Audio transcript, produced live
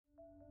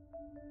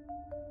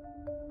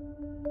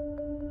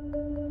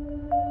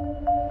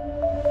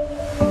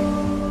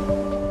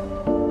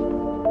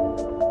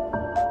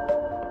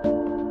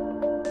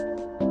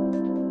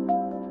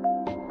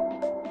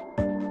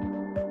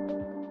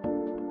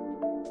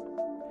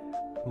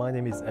My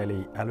name is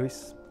Eli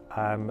Alois.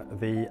 I'm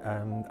the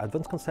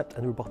Advanced Concept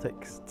and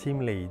Robotics team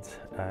lead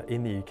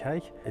in the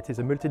UK. It is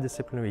a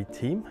multidisciplinary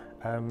team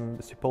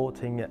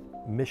supporting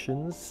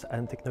missions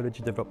and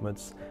technology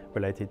developments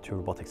related to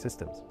robotic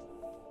systems.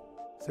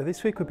 So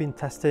this week we've been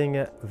testing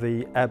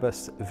the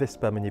Airbus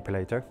VISPA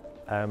manipulator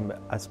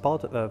as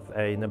part of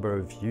a number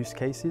of use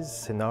cases,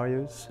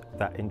 scenarios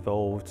that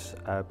involved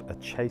a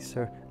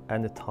chaser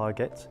and a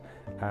target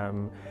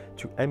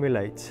to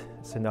emulate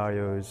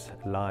scenarios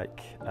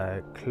like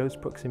close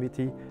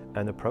proximity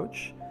and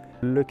approach,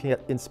 looking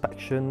at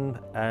inspection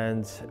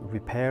and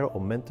repair or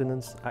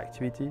maintenance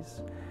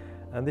activities.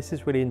 And this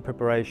is really in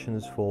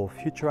preparations for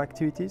future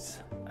activities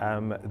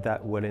that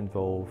will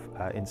involve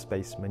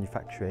in-space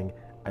manufacturing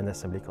and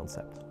assembly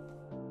concept.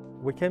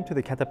 We came to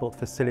the Catapult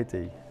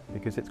facility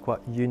because it's quite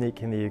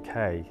unique in the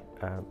UK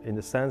in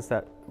the sense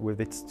that with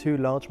its two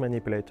large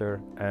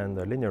manipulator and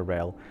a linear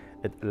rail,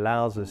 it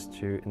allows us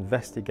to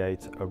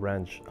investigate a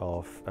range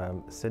of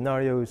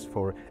scenarios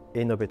for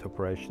in-orbit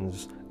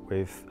operations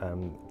with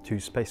two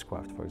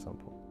spacecraft, for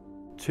example.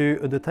 To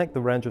undertake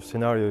the range of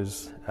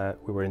scenarios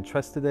we were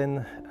interested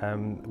in,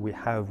 we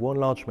have one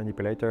large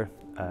manipulator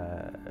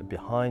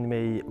behind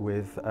me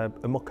with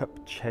a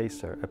mock-up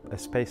chaser, a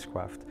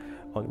spacecraft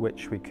on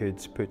which we could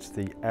put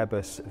the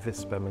Airbus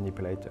VISPA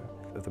manipulator.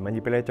 The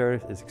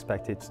manipulator is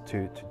expected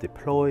to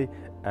deploy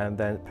and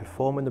then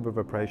perform a number of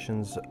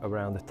operations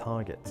around the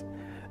target.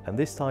 And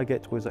this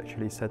target was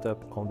actually set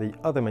up on the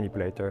other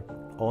manipulator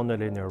on a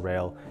linear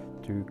rail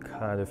to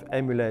kind of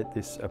emulate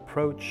this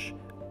approach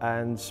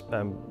and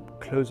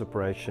close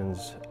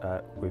operations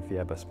with the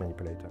Airbus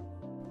manipulator.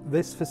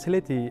 This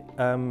facility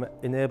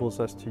enables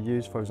us to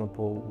use, for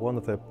example, one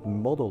of the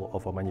model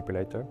of our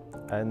manipulator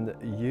and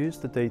use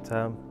the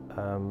data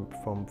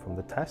from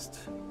the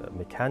test,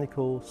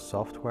 mechanical,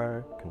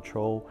 software,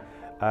 control,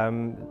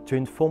 to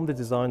inform the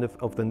design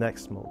of the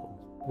next model.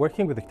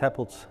 Working with the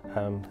Catapult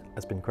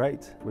has been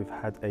great. We've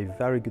had a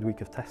very good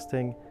week of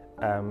testing.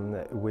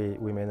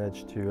 We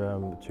managed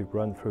to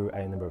run through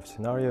a number of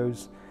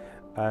scenarios.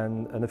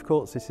 And of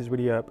course, this is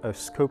really a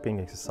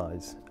scoping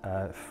exercise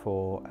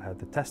for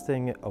the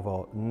testing of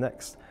our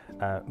next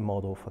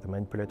model for the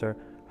manipulator,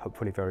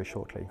 hopefully very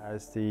shortly.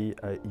 As the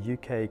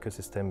UK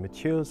ecosystem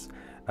matures,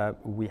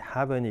 we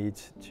have a need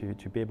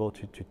to be able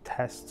to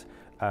test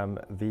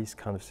these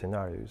kind of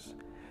scenarios.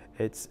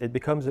 It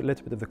becomes a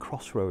little bit of the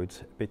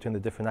crossroads between the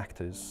different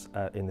actors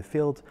in the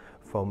field,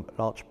 from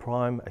large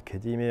prime,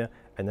 academia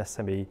and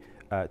SME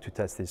to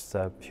test these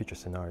future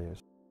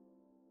scenarios.